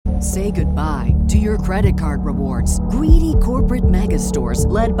Say goodbye to your credit card rewards. Greedy corporate mega stores,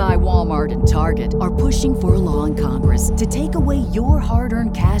 led by Walmart and Target, are pushing for a law in Congress to take away your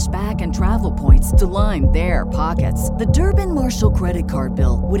hard-earned cash back and travel points to line their pockets. The Durbin-Marshall credit card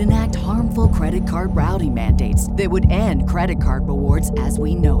bill would enact harmful credit card routing mandates that would end credit card rewards as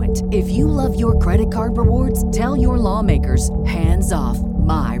we know it. If you love your credit card rewards, tell your lawmakers, hands off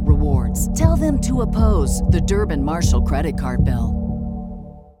my rewards. Tell them to oppose the Durbin-Marshall credit card bill.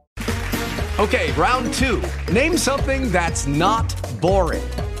 Okay, round two. Name something that's not boring.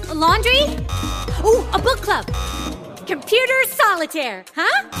 A laundry? Ooh, a book club. Computer solitaire,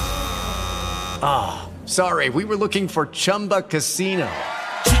 huh? Sorry, we were looking for Chumba Casino.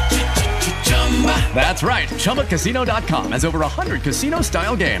 That's right. ChumbaCasino.com has over 100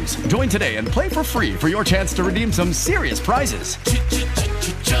 casino-style games. Join today and play for free for your chance to redeem some serious prizes.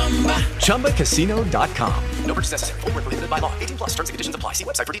 ChumbaCasino.com. No purchase necessary. Void where prohibited by law. 18+ terms and conditions apply. See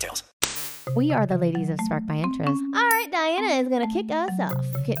website for details. We are the ladies of Spark My Interest. All right, Diana is going to kick us off.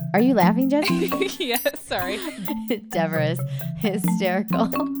 Okay. Are you laughing, Jessie? Yes, sorry. Deborah is hysterical.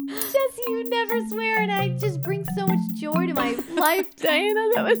 Jessie, you never swear, and I just bring so much joy to my life. Diana,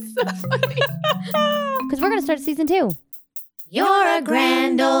 that was so funny. Because we're going to start season 2. You're a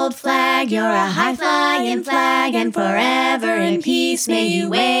grand old flag, you're a high-flying flag, and forever in peace may you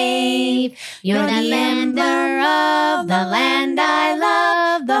wave. You're the emblem of the land I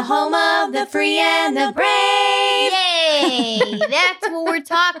love, the home of the free and the brave. Yay! That's what we're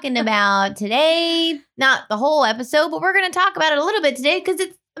talking about today. Not the whole episode, but we're going to talk about it a little bit today because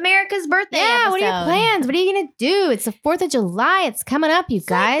it's America's birthday episode. What are your plans? What are you going to do? It's the 4th of July. It's coming up, you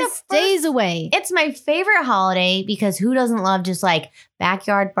guys. Like days away. It's my favorite holiday because who doesn't love just like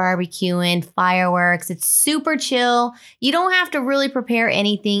backyard barbecuing, fireworks? It's super chill. You don't have to really prepare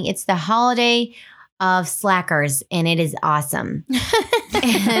anything. It's the holiday of slackers, and it is awesome. and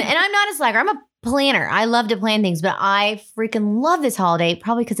I'm not a slacker. I'm a planner. I love to plan things, but I freaking love this holiday,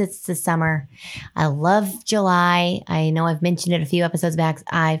 probably because it's the summer. I love July. I know I've mentioned it a few episodes back.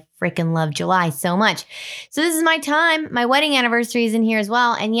 I freaking love July so much. So this is my time. My wedding anniversary is in here as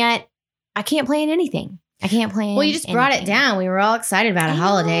well, and yet I can't plan anything. I can't plan. Well, you just brought it down. We were all excited about a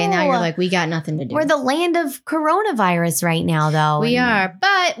holiday, and now you're like, we got nothing to do. We're the land of coronavirus right now, though. We are,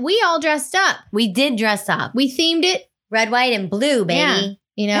 but we all dressed up. We did dress up. We themed it Red, white, and blue, baby. Yeah.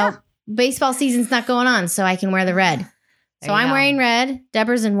 You know, baseball season's not going on, so I can wear the red. So I'm wearing red,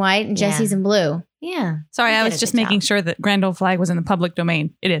 Deborah's in white, and Jessie's in blue. Yeah. Sorry, I was just making sure that Grand Old Flag was in the public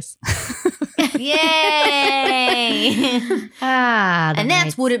domain. It is. Yay! And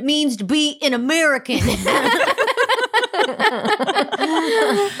that's what it means to be an American.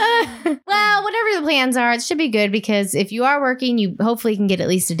 Well, whatever the plans are, it should be good because if you are working, you hopefully can get at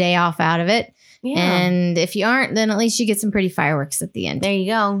least a day off out of it. Yeah. And if you aren't, then at least you get some pretty fireworks at the end. There you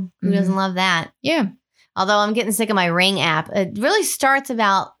go. Who doesn't love that? Yeah. Although I'm getting sick of my Ring app. It really starts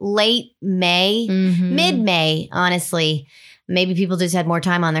about late May, mid-May, honestly. Maybe people just had more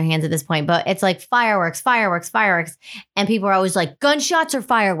time on their hands at this point, but it's like fireworks, fireworks, fireworks. And people are always like, gunshots or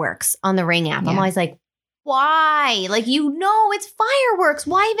fireworks on the Ring app. Yeah. I'm always like, why? Like, it's fireworks.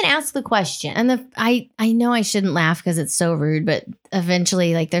 Why even ask the question? And I know I shouldn't laugh because it's so rude, but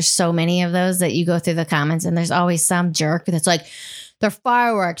eventually, like, there's so many of those that you go through the comments and there's always some jerk that's like, they're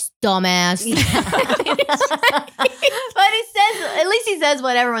fireworks, dumbass. Yeah. But at least he says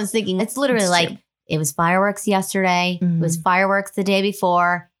what everyone's thinking. It's literally like, it was fireworks yesterday. It was fireworks the day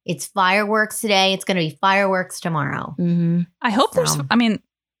before. It's fireworks today. It's going to be fireworks tomorrow. I hope do you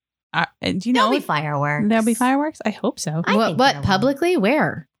know? There'll be fireworks. There'll be fireworks? I hope so. What publicly?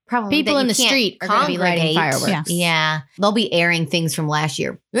 Where? Probably people in the street are going to be lighting fireworks. Yeah. They'll be airing things from last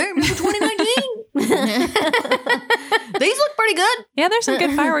year. Hey, remember 2019? These look pretty good. Yeah, there's some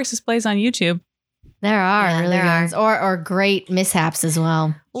good fireworks displays on YouTube. There are really good ones. Or great mishaps as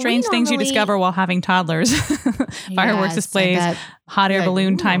well. Strange things you discover while having toddlers. Fireworks displays, hot air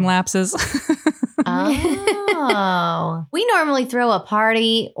balloon time lapses. Oh. We normally throw a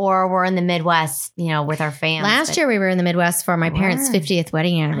party or we're in the Midwest, with our fans. Last year we were in the Midwest for my parents' 50th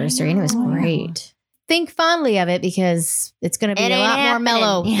wedding anniversary, and it was great. Think fondly of it because it's going to be a lot more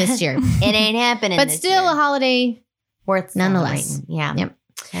mellow this year. It ain't happening But still a holiday worth nonetheless. Yeah. Yep.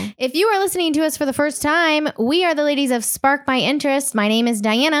 Okay. If you are listening to us for the first time, we are the ladies of Spark My Interest. My name is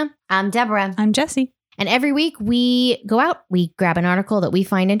Diana. I'm Deborah. I'm Jessie. And every week we go out, we grab an article that we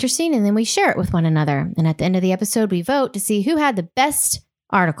find interesting, and then we share it with one another. And at the end of the episode, we vote to see who had the best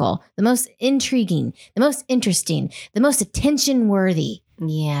article, the most intriguing, the most interesting, the most attention-worthy.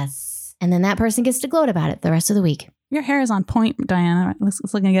 Yes. And then that person gets to gloat about it the rest of the week. Your hair is on point, Diana.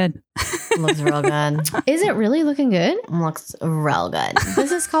 It's looking good. Looks real good. Is it really looking good? Looks real good.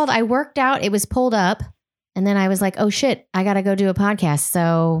 This is called, I worked out. It was pulled up. And then I was like, oh shit, I got to go do a podcast.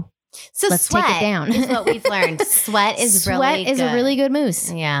 So let's sweat take it down. is what we've learned. Sweat is really good. a really good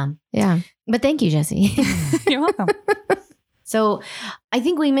mousse. Yeah. Yeah. But thank you, Jesse. You're welcome. So I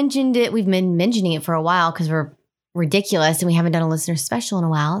think we mentioned it. We've been mentioning it for a while because we're ridiculous and we haven't done a listener special in a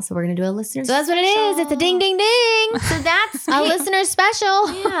while. So we're going to do a listener So that's what it is. It's a ding, ding, ding. So that's a listener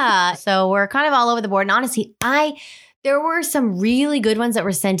special. Yeah. So we're kind of all over the board. And honestly, there were some really good ones that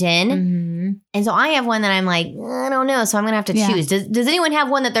were sent in. Mm-hmm. And so I have one that I'm like, I don't know. So I'm going to have to choose. Does anyone have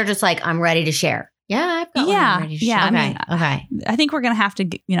one that they're just like, I'm ready to share? Yeah, I've got one ready to share. Yeah. Okay. I mean, I think we're going to have to,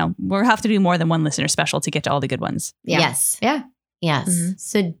 we'll have to do more than one listener special to get to all the good ones. Yeah. Yes. Yeah. Yes. Mhm.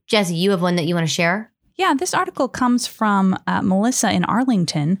 So Jesse, you have one that you want to share? Yeah, this article comes from Melissa in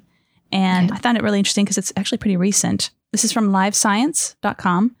Arlington, and I found it really interesting because it's actually pretty recent. This is from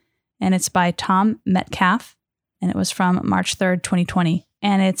livescience.com, and it's by Tom Metcalf, and it was from March 3rd, 2020.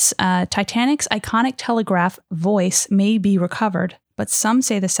 And it's Titanic's iconic telegraph voice may be recovered, but some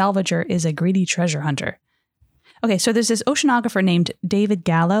say the salvager is a greedy treasure hunter. Okay, so there's this oceanographer named David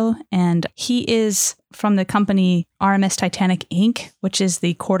Gallo, and he is from the company RMS Titanic Inc., which is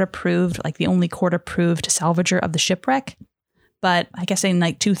the court-approved, like the only court-approved salvager of the shipwreck. But I guess in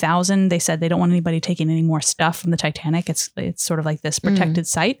like 2000, they said they don't want anybody taking any more stuff from the Titanic. It's sort of like this protected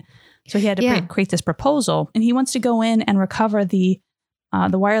site. So he had to create this proposal, and he wants to go in and recover the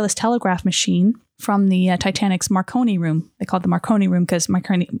wireless telegraph machine from the Titanic's Marconi room. They call it the Marconi room because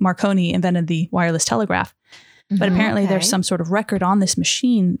Marconi invented the wireless telegraph. But apparently there's some sort of record on this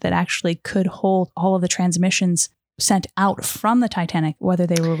machine that actually could hold all of the transmissions sent out from the Titanic, whether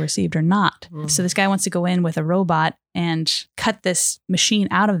they were received or not. So this guy wants to go in with a robot and cut this machine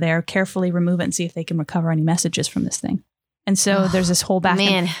out of there, carefully remove it and see if they can recover any messages from this thing. And so there's this whole back.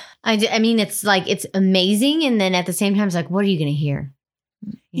 Man, I mean, it's like, it's amazing. And then at the same time, it's like, what are you going to hear?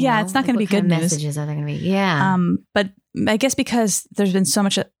 It's not going to be good news. Messages are they going to be? Yeah. But I guess because there's been so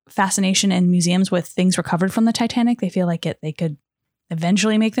much fascination in museums with things recovered from the Titanic, they feel like they could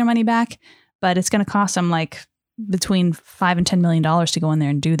eventually make their money back, but it's going to cost them like between $5 and $10 million to go in there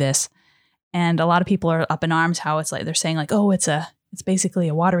and do this. And a lot of people are up in arms how it's like, they're saying like, oh, it's basically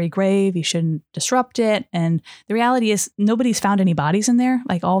a watery grave. You shouldn't disrupt it. And the reality is nobody's found any bodies in there.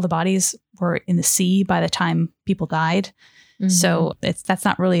 Like all the bodies were in the sea by the time people died. So that's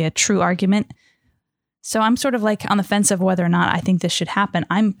not really a true argument. So I'm sort of like on the fence of whether or not I think this should happen.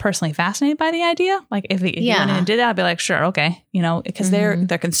 I'm personally fascinated by the idea. Like if you went in and did that, I'd be like, sure, okay. Because their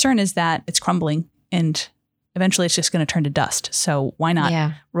concern is that it's crumbling and eventually it's just going to turn to dust. So why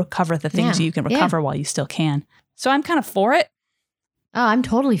not recover the things you can recover while you still can? So I'm kind of for it. Oh, I'm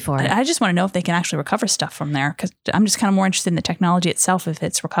totally for it. I just want to know if they can actually recover stuff from there because I'm just kind of more interested in the technology itself. If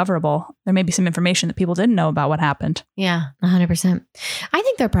it's recoverable, there may be some information that people didn't know about what happened. Yeah, 100%. I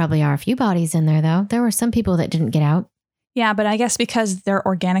think there probably are a few bodies in there, though. There were some people that didn't get out. Yeah, but I guess because they're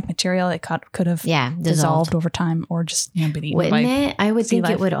organic material, it could have dissolved over time or just been eaten. Wouldn't it? I would think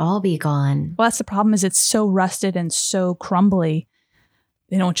it would all be gone. Well, that's the problem is it's so rusted and so crumbly.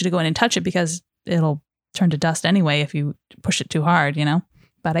 They don't want you to go in and touch it because it'll turn to dust anyway if you push it too hard,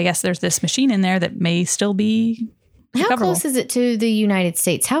 But I guess there's this machine in there that may still be How close is it to the United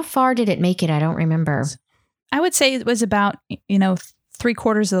States? How far did it make it? I don't remember. I would say it was about,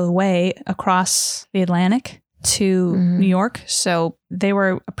 3/4 of the way across the Atlantic to New York. So they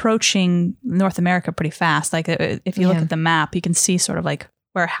were approaching North America pretty fast. Like if you look at the map, you can see sort of like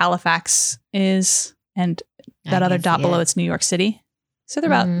where Halifax is and that other dot below it's New York City. So they're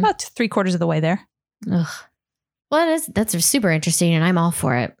about 3/4 of the way there. Ugh. Well, that's super interesting, and I'm all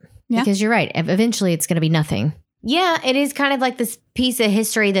for it. Yeah. Because you're right. Eventually, it's going to be nothing. Yeah, it is kind of like this piece of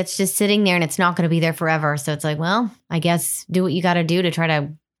history that's just sitting there and it's not going to be there forever. So it's like, well, I guess do what you got to do to try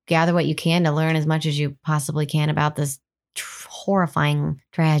to gather what you can to learn as much as you possibly can about this horrifying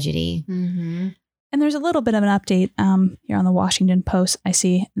tragedy. And there's a little bit of an update here on the Washington Post. I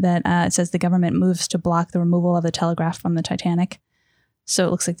see that it says the government moves to block the removal of the telegraph from the Titanic. So it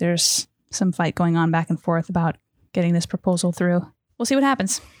looks like there's some fight going on back and forth about getting this proposal through. We'll see what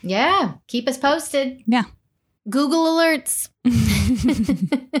happens. Yeah. Keep us posted. Yeah. Google alerts.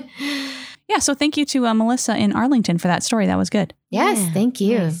 Yeah. So thank you to Melissa in Arlington for that story. That was good. Yes. Thank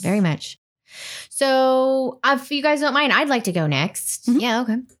you very much. So if you guys don't mind, I'd like to go next. Yeah.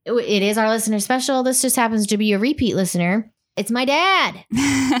 Okay. It is our listener special. This just happens to be a repeat listener. It's my dad.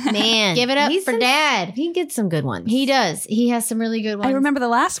 Man. Give it up for Dad. He gets some good ones. He does. He has some really good ones. I remember the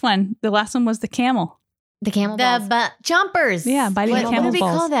last one. The last one was the camel. The camel balls. The jumpers. Yeah, biting the camel balls. What do we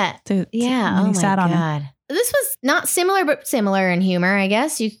call that? When he sat on it. this was not similar, but similar in humor, I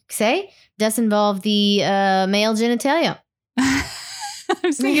guess you could say. Does involve the male genitalia.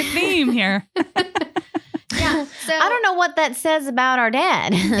 I'm seeing a theme here. Yeah. So I don't know what that says about our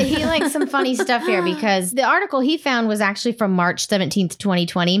dad. he likes some funny stuff here because the article he found was actually from March 17th,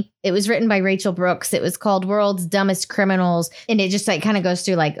 2020. It was written by Rachel Brooks. It was called World's Dumbest Criminals. And it just like kind of goes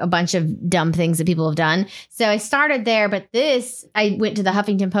through like a bunch of dumb things that people have done. So I started there, but I went to the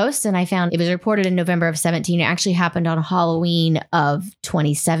Huffington Post and I found it was reported in November of 17. It actually happened on Halloween of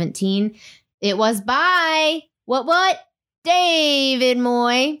 2017. It was by what? David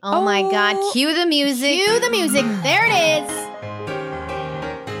Moy. Oh my God. Cue the music. Cue the music. There it is.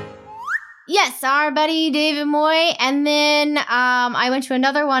 Yes, our buddy David Moy. And then I went to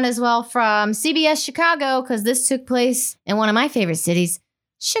another one as well from CBS Chicago because this took place in one of my favorite cities,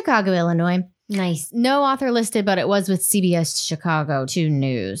 Chicago, Illinois. Nice. No author listed, but it was with CBS Chicago 2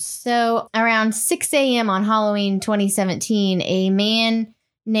 News. So around 6 a.m. on Halloween 2017, a man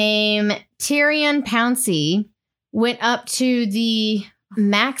named Tyrion Pouncey went up to the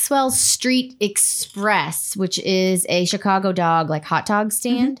Maxwell Street Express, which is a Chicago dog, like hot dog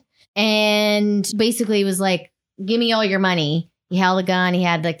stand. And basically was like, give me all your money. He held a gun. He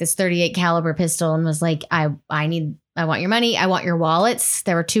had like this 38 caliber pistol and was like, I want your money. I want your wallets.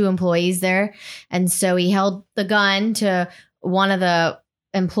 There were 2 employees there. And so he held the gun to one of the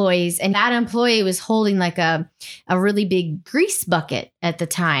employees, and that employee was holding like a really big grease bucket at the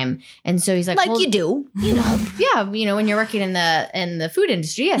time. And so he's like you do, yeah, when you're working in the food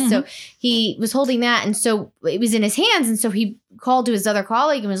industry. Yeah. So he was holding that. And so it was in his hands. And so he called to his other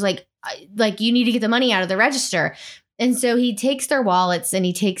colleague and was like, you need to get the money out of the register. And so he takes their wallets and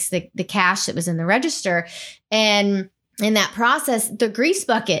he takes the cash that was in the register. And in that process, the grease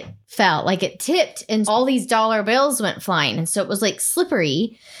bucket fell, like it tipped, and all these dollar bills went flying. And so it was like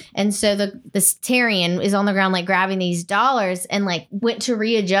slippery. And so this Tyrion is on the ground, like grabbing these dollars and like went to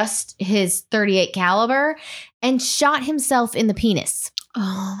readjust his 38 caliber and shot himself in the penis.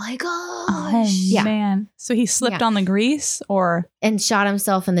 Oh my gosh. Oh, Yeah. man. So he slipped on the grease and shot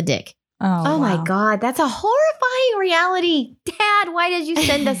himself in the dick. Oh wow. my God. That's a horrifying reality. Dad, why did you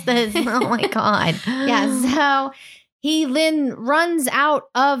send us this? Oh my God. Yeah. So he then runs out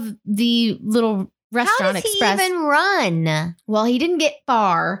of the little restaurant How does express. he even run? Well, he didn't get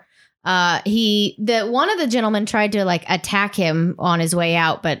far. One of the gentlemen tried to like attack him on his way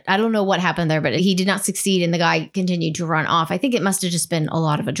out, but I don't know what happened there, but he did not succeed and the guy continued to run off. I think it must have just been a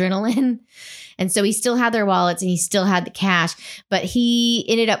lot of adrenaline. And so he still had their wallets and he still had the cash, but he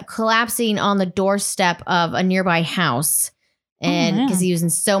ended up collapsing on the doorstep of a nearby house and because he was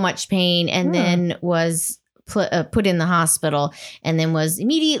in so much pain and then was put in the hospital and then was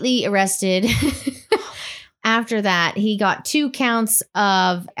immediately arrested. After that, he got 2 counts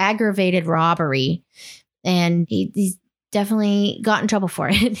of aggravated robbery, and he's definitely got in trouble for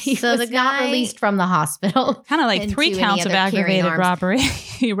it. He was not released from the hospital. Kind of like 3 counts of aggravated robbery.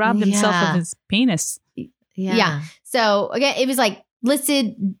 He robbed himself of his penis. Yeah. So again, it was like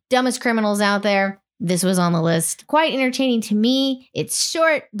listed dumbest criminals out there. This was on the list. Quite entertaining to me. It's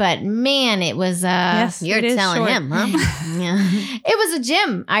short, but man, it was you're telling him, huh? Yeah. It was a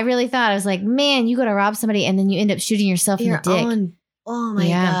gym. I really thought. I was like, man, you go to rob somebody and then you end up shooting yourself in the dick. Oh my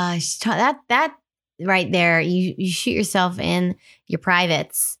gosh. That right there, you shoot yourself in your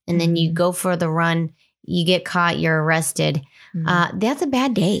privates and then you go for the run, you get caught, you're arrested. That's a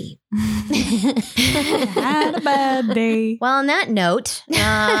bad day. Had a bad day. Well, on that note,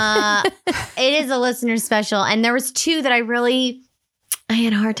 it is a listener special. And there was 2 that I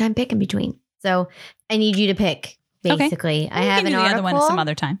had a hard time picking between. So I need you to pick, basically. Okay. I have an the article. other one some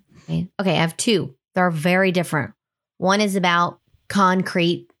other time. Okay, I have 2. They're very different. One is about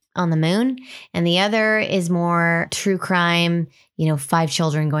concrete on the moon, and the other is more true crime, 5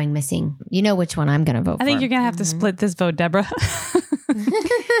 children going missing. You know which one I'm going to vote for. I think you're going to have to split this vote, Deborah.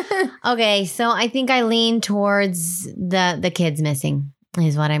 Okay, so I think I lean towards the kids missing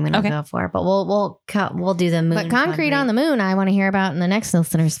is what I'm going to go for. But we'll do the moon. But concrete on the moon, I want to hear about in the next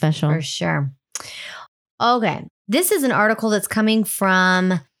listener special. For sure. Okay, this is an article that's coming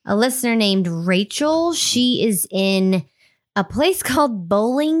from a listener named Rachel. She is in a place called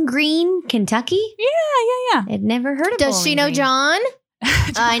Bowling Green, Kentucky. Yeah. I'd never heard of Does she know Green. John?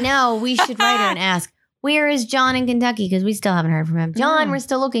 I know. We should write her and ask, where is John in Kentucky? Because we still haven't heard from him. John, we're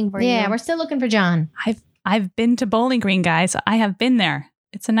still looking for you. Yeah, we're still looking for John. I've been to Bowling Green, guys. I have been there.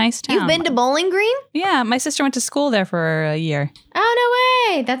 It's a nice town. You've been to Bowling Green? Yeah, my sister went to school there for a year. Oh,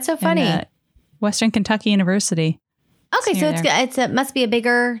 no way. That's so funny. Western Kentucky University. Okay, so it must be a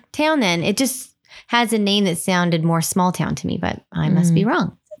bigger town then. It just has a name that sounded more small town to me, but I must be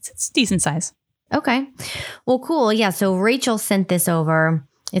wrong. It's decent size. Okay. Well, cool. Yeah. So Rachel sent this over.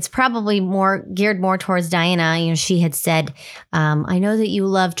 It's probably geared more towards Diana. You know, she had said, I know that you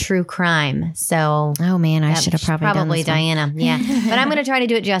love true crime. So Oh man, I should have probably done this one. Diana. Yeah. But I'm going to try to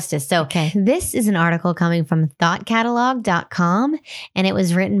do it justice. So this is an article coming from thoughtcatalog.com, and it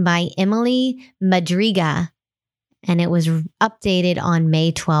was written by Emily Madriga, and it was updated on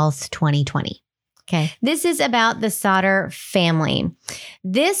May 12th, 2020. Okay. This is about the Sauter family.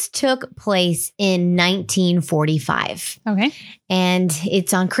 This took place in 1945. Okay. And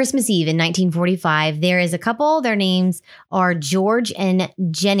it's on Christmas Eve in 1945. There is a couple. Their names are George and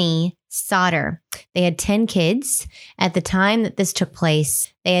Jenny Sauter. They had 10 kids at the time that this took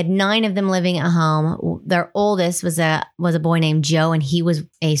place. They had 9 of them living at home. Their oldest was a boy named Joe, and he was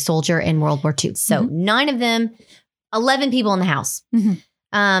a soldier in World War II. So 9 of them, 11 people in the house.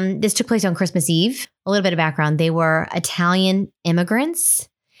 This took place on Christmas Eve. A little bit of background. They were Italian immigrants,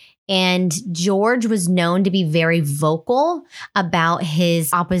 and George was known to be very vocal about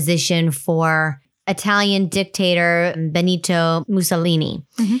his opposition for Italian dictator Benito Mussolini.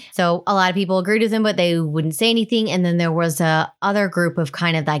 So a lot of people agreed with him, but they wouldn't say anything. And then there was a other group of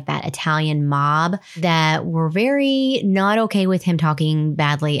kind of like that Italian mob that were very not okay with him talking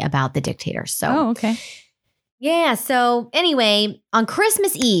badly about the dictator. So, okay. Yeah. So anyway, on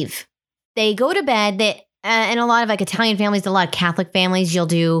Christmas Eve, they go to bed. And a lot of like Italian families, a lot of Catholic families, you'll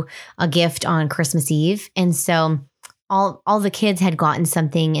do a gift on Christmas Eve. And so all the kids had gotten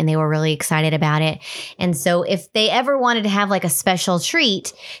something and they were really excited about it. And so if they ever wanted to have like a special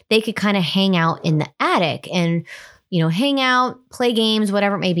treat, they could kind of hang out in the attic and, you know, hang out, play games,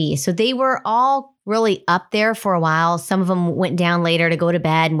 whatever it may be. So they were all really up there for a while. Some of them went down later to go to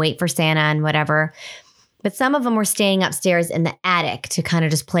bed and wait for Santa and whatever. But some of them were staying upstairs in the attic to kind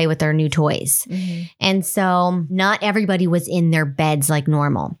of just play with their new toys. And so not everybody was in their beds like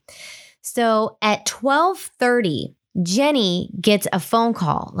normal. So at 12:30, Jenny gets a phone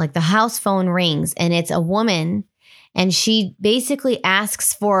call, like the house phone rings, and it's a woman. And she basically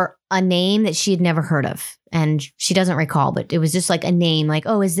asks for a name that she had never heard of. And she doesn't recall, but it was just like a name, like,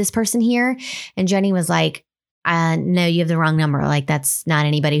 oh, is this person here? And Jenny was like, no, you have the wrong number. Like, that's not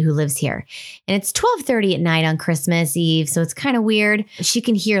anybody who lives here. And it's 12:30 at night on Christmas Eve. So it's kind of weird. She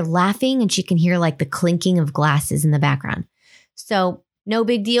can hear laughing and she can hear like the clinking of glasses in the background. So no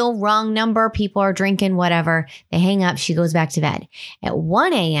big deal. Wrong number. People are drinking, whatever. They hang up. She goes back to bed. At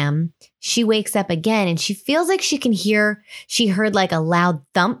 1 a.m., she wakes up again and she feels like she heard like a loud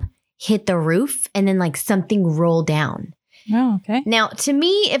thump hit the roof and then like something roll down. Oh, okay. Now, to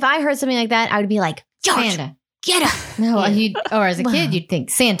me, if I heard something like that, I would be like, George, Santa. get up. No, or as a kid, you'd think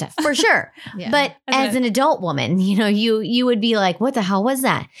Santa. For sure. Yeah. But as an adult woman, you know, you would be like, what the hell was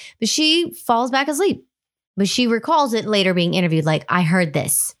that? But she falls back asleep. But she recalls it later being interviewed, like, I heard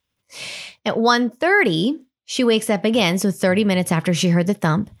this. At 1:30, she wakes up again. So 30 minutes after she heard the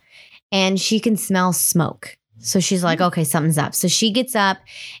thump, and she can smell smoke. So she's like, okay, something's up. So she gets up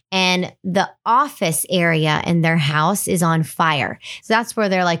and the office area in their house is on fire. So that's where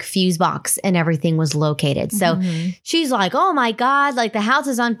their like fuse box and everything was located. So she's like, oh my God, like the house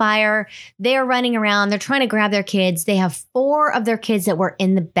is on fire. They're running around. They're trying to grab their kids. They have 4 of their kids that were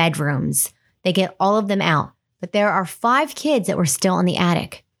in the bedrooms. They get all of them out. But there are 5 kids that were still in the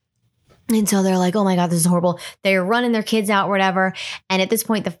attic. And so they're like, oh my God, this is horrible. They're running their kids out, whatever. And at this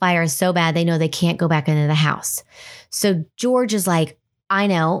point, the fire is so bad, they know they can't go back into the house. So George is like, I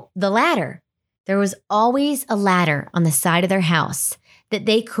know, the ladder. There was always a ladder on the side of their house that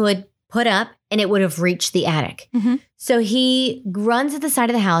they could put up and it would have reached the attic. So he runs at the side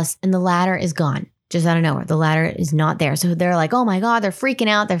of the house and the ladder is gone. Just out of nowhere. The ladder is not there. So they're like, oh my God, they're freaking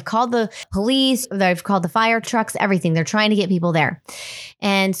out. They've called the police. They've called the fire trucks, everything. They're trying to get people there.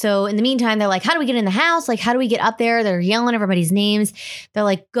 And so in the meantime, they're like, how do we get in the house? Like, how do we get up there? They're yelling everybody's names. They're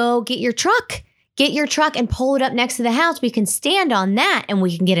like, go get your truck. Get your truck and pull it up next to the house. We can stand on that and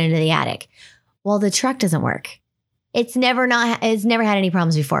we can get into the attic. Well, the truck doesn't work. It's never had any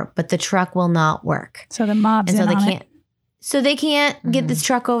problems before, but the truck will not work. So the mob's and so in they on can't. So they can't get this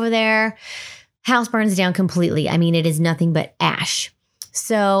truck over there. House burns down completely. I mean, it is nothing but ash.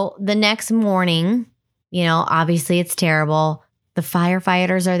 So the next morning, you know, obviously it's terrible. The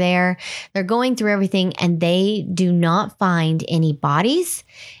firefighters are there. They're going through everything and they do not find any bodies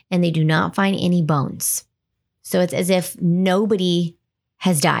and they do not find any bones. So it's as if nobody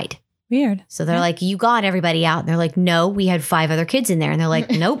has died. Weird. So they're like, you got everybody out. And they're like, no, we had 5 other kids in there. And they're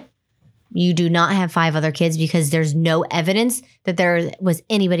like, nope. You do not have 5 other kids because there's no evidence that there was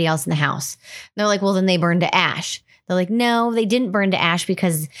anybody else in the house. And they're like, well, then they burned to ash. They're like, no, they didn't burn to ash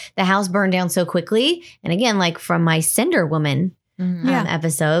because the house burned down so quickly. And again, like from my Cinder woman, Yeah.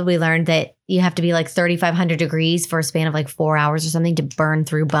 episode, we learned that you have to be like 3,500 degrees for a span of like 4 hours or something to burn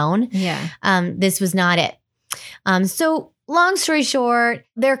through bone. Yeah. This was not it. So long story short,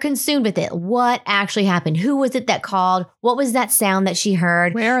 they're consumed with it. What actually happened? Who was it that called? What was that sound that she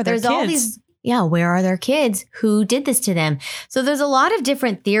heard? Where are their There's all kids? these, where are their kids? Who did this to them? So there's a lot of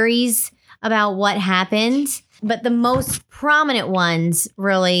different theories about what happened, but the most prominent ones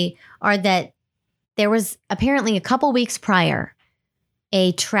really are that there was apparently a couple weeks prior,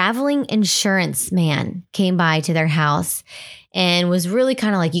 a traveling insurance man came by to their house and was really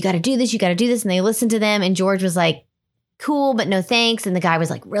kind of like, you got to do this, you got to do this. And they listened to them. And George was like, cool, but no thanks. And the guy was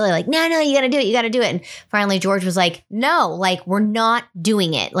like, really like, no, you got to do it. You got to do it. And finally, George was like, no, like, we're not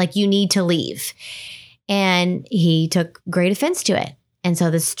doing it. Like, you need to leave. And he took great offense to it. And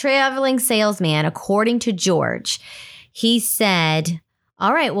so this traveling salesman, according to George, he said,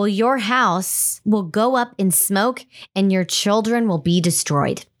 all right, well, your house will go up in smoke and your children will be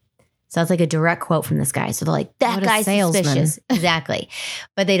destroyed. So that's like a direct quote from this guy. So they're like, that What a guy's salesman. suspicious. Exactly.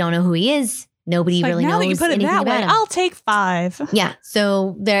 But they don't know who he is. Nobody It's like, really now knows that you put it anything that about way, him. I'll take 5. Yeah.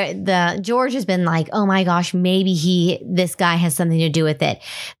 So the George has been like, oh my gosh, maybe this guy has something to do with it.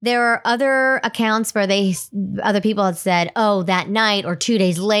 There are other accounts where other people had said, oh, that night or 2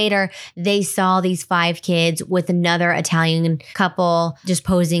 days later, they saw these 5 kids with another Italian couple just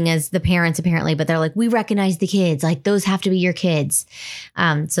posing as the parents apparently, but they're like, we recognize the kids. Like, those have to be your kids.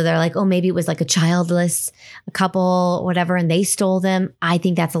 So they're like, oh, maybe it was like a childless couple, whatever, and they stole them. I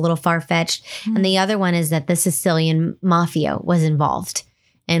think that's a little far-fetched. And the other one is that the Sicilian mafia was involved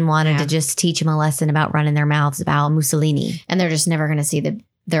and wanted to just teach them a lesson about running their mouths about Mussolini. And they're just never going to see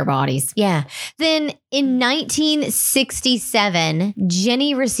their bodies. Yeah. Then in 1967,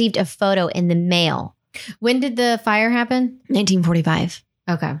 Jenny received a photo in the mail. When did the fire happen? 1945.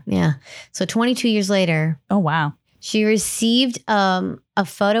 Okay. Yeah. So 22 years later, Oh, wow. she received a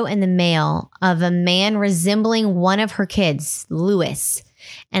photo in the mail of a man resembling one of her kids, Louis.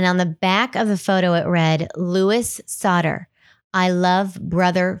 And on the back of the photo, it read, Louis Sauter, I love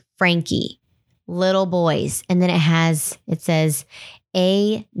brother Frankie, little boys. And then it says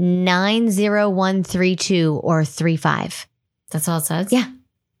A90132 or 35. That's all it says? Yeah.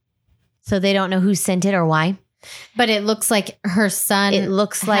 So they don't know who sent it or why. But it looks like her son It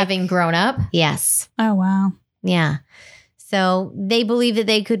looks like, having grown up. yes. Oh, wow. Yeah. So they believe that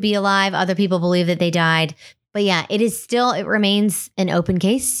they could be alive. Other people believe that they died. But yeah, it remains an open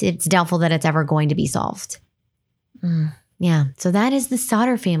case. It's doubtful that it's ever going to be solved. Yeah. So that is the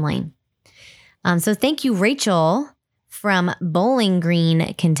Sauter family. So thank you, Rachel from Bowling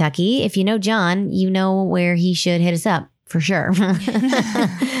Green, Kentucky. If you know John, you know where he should hit us up for sure.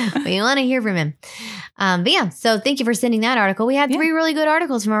 We want to hear from him. But yeah, so thank you for sending that article. We had 3 really good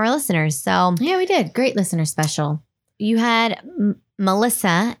articles from our listeners. So Yeah, we did. Great listener special. you had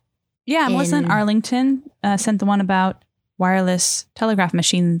Melissa. Yeah, Melissa in Arlington sent the one about wireless telegraph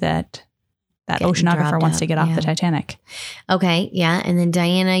machine that Getting oceanographer dropped wants out, to get off yeah. the Titanic. Okay, yeah. And then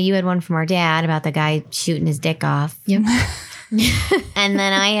Diana, you had one from our dad about the guy shooting his dick off. Yep. And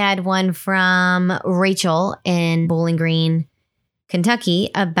then I had one from Rachel in Bowling Green, Kentucky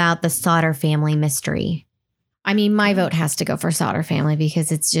about the Sauter family mystery. I mean, my vote has to go for Sauter family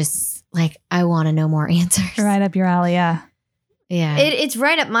because it's just like, I want to know more answers. Right up your alley, yeah. Yeah. It's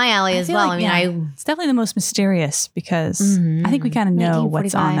right up my alley as feel well. like, I mean, it's definitely the most mysterious because Mhm. I think we kind of know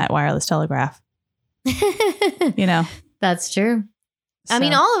what's on 1945. that wireless telegraph. You know, That's true. I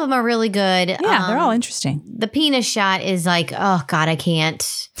mean, So, all of them are really good. yeah, they're all interesting. The penis shot is like, oh God, I can't.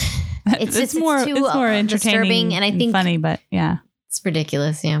 It's just more it's too entertaining disturbing, and I think funny, but yeah, It's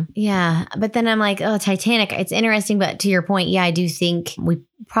ridiculous. Yeah. Yeah, but then I'm like, oh, Titanic. It's interesting, but to your point, yeah, I do think we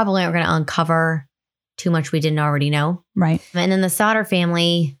probably aren't going to uncover too much we didn't already know. right, And then the Sauter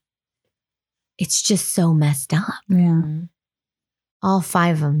family, it's just so messed up. yeah. All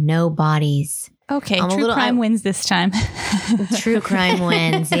 5 of them, no bodies. Okay, I'm a true little- crime wins this time. True crime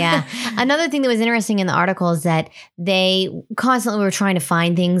wins. Yeah. Another thing that was interesting in the article is that they constantly were trying to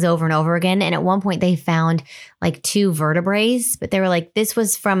find things over and over again. And at one point, they found like 2 vertebrae, but they were like, this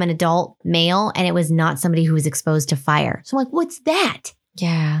was from an adult male and it was not somebody who was exposed to fire. So I'm like, what's that?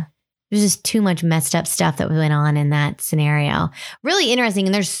 Yeah. There's just too much messed up stuff that went on in that scenario. Really interesting.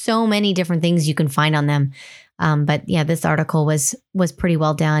 And there's so many different things you can find on them. But yeah, this article was pretty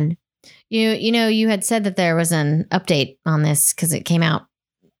well done. You had said that there was an update on this because it came out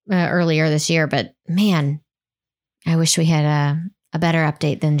earlier this year, but man, I wish we had a better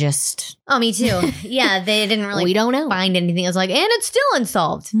update than just, Oh, me too. Yeah, they didn't really we don't know. find anything. It was like, and it's still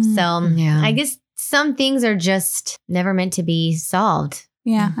unsolved. Mm, So yeah. I guess some things are just never meant to be solved.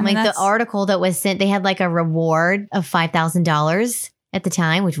 Yeah. I mean, Like the article that was sent, they had like a reward of $5,000 at the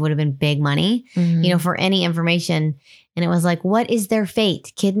time, which would have been big money, Mhm. you know, for any information. And it was like, what is their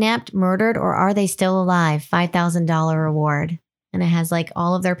fate? Kidnapped, murdered, or are they still alive? $5,000 reward. And it has like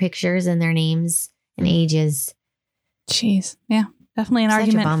all of their pictures and their names and ages. Jeez. Yeah. Definitely an Such a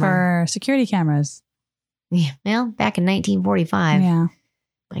argument bummer. for security cameras. Yeah. Well, back in 1945. Yeah.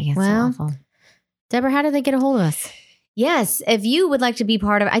 I guess Well, so awful. Deborah, how did they get a hold of us? Yes, if you would like to be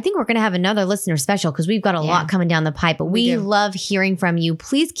part of it, I think we're going to have another listener special because we've got a lot coming down the pipe. But we do. love hearing from you.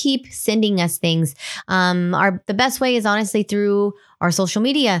 Please keep sending us things. The best way is honestly through our social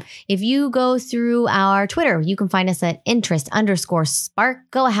media. If you go through our Twitter, you can find us at interest_spark.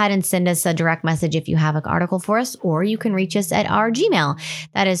 Go ahead and send us a direct message if you have an article for us, or you can reach us at our Gmail.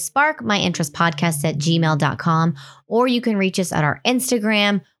 That is sparkmyinterestpodcast@gmail.com, or you can reach us at our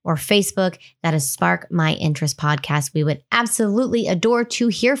Instagram or Facebook. That is Spark My Interest Podcast. We would absolutely adore to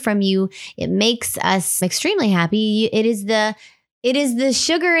hear from you. It makes us extremely happy. It is the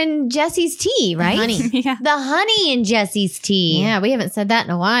sugar in Jesse's tea, right? Honey. Yeah. The honey in Jesse's tea. Yeah, we haven't said that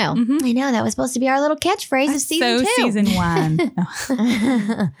in a while. Mhm. I know that was supposed to be our little catchphrase of season 2. Season 1.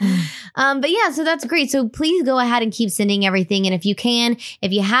 But yeah, so that's great. So please go ahead and keep sending everything. And if you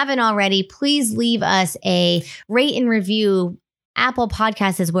haven't already, please leave us a rate and review. Apple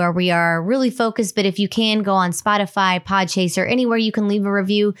Podcasts is where we are really focused, but if you can go on Spotify, Podchaser, anywhere you can leave a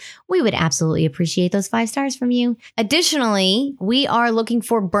review, we would absolutely appreciate those 5 stars from you. Additionally, we are looking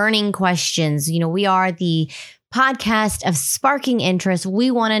for burning questions. You know, we are the podcast of sparking interest.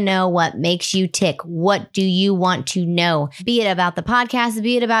 We want to know what makes you tick. What do you want to know? Be it about the podcast,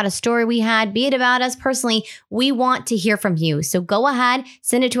 be it about a story we had, be it about us personally. We want to hear from you. So go ahead,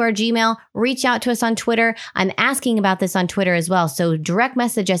 send it to our Gmail, reach out to us on Twitter. I'm asking about this on Twitter as well. So direct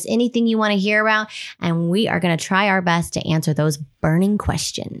message us anything you want to hear about, and we are going to try our best to answer those burning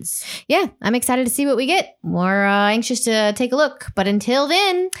questions. Yeah, I'm excited to see what we get. We're anxious to take a look. But until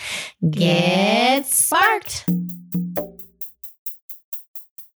then, get sparked.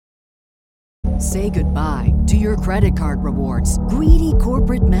 Say goodbye to your credit card rewards. Greedy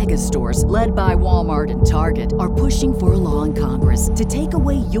corporate mega stores, led by Walmart and Target, are pushing for a law in Congress to take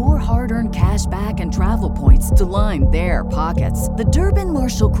away your hard-earned cash back and travel points to line their pockets. The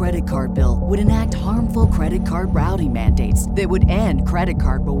Durbin-Marshall credit card bill would enact harmful credit card routing mandates that would end credit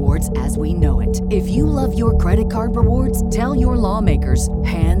card rewards as we know it. If you love your credit card rewards, tell your lawmakers,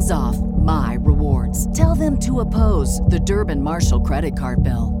 hands off my rewards. Tell them to oppose the Durbin-Marshall credit card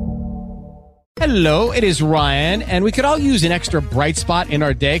bill. Hello, it is Ryan, and we could all use an extra bright spot in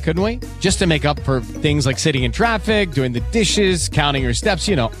our day, couldn't we? Just to make up for things like sitting in traffic, doing the dishes, counting your steps,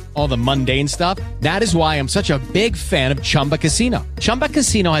 you know, all the mundane stuff. That is why I'm such a big fan of Chumba Casino. Chumba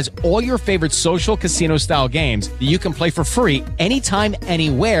Casino has all your favorite social casino-style games that you can play for free anytime,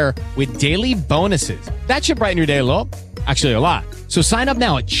 anywhere with daily bonuses. That should brighten your day a little. Actually, a lot. So sign up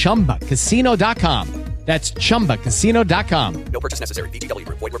now at ChumbaCasino.com. That's ChumbaCasino.com. No purchase necessary. VGW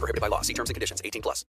Group. Void where prohibited by law. See terms and conditions. 18+.